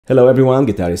Hello everyone,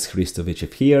 guitarist Hristo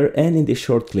Vitchev here, and in this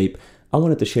short clip I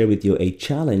wanted to share with you a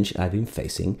challenge I've been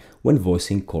facing when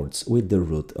voicing chords with the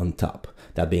root on top,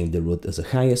 that being the root as the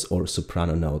highest or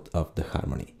soprano note of the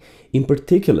harmony. In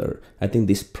particular, I think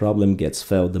this problem gets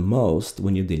felt the most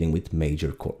when you're dealing with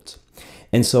major chords.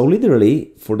 And so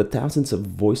literally, for the thousands of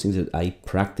voicings that I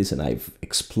practice and I've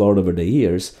explored over the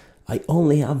years, I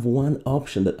only have one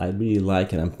option that I really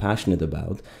like and I'm passionate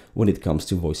about when it comes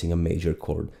to voicing a major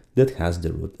chord that has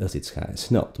the root as its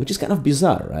highest note, which is kind of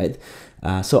bizarre, right?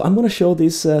 So I'm going to show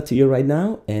this to you right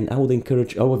now, and I would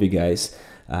encourage all of you guys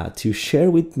to share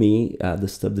with me the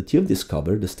stuff that you've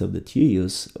discovered, the stuff that you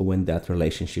use when that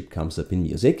relationship comes up in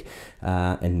music.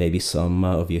 And maybe some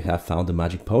of you have found the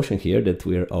magic potion here that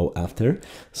we're all after.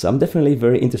 So I'm definitely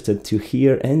very interested to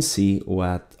hear and see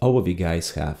what all of you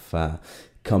guys have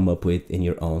come up with in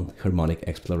your own harmonic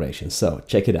exploration. So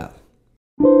check it out.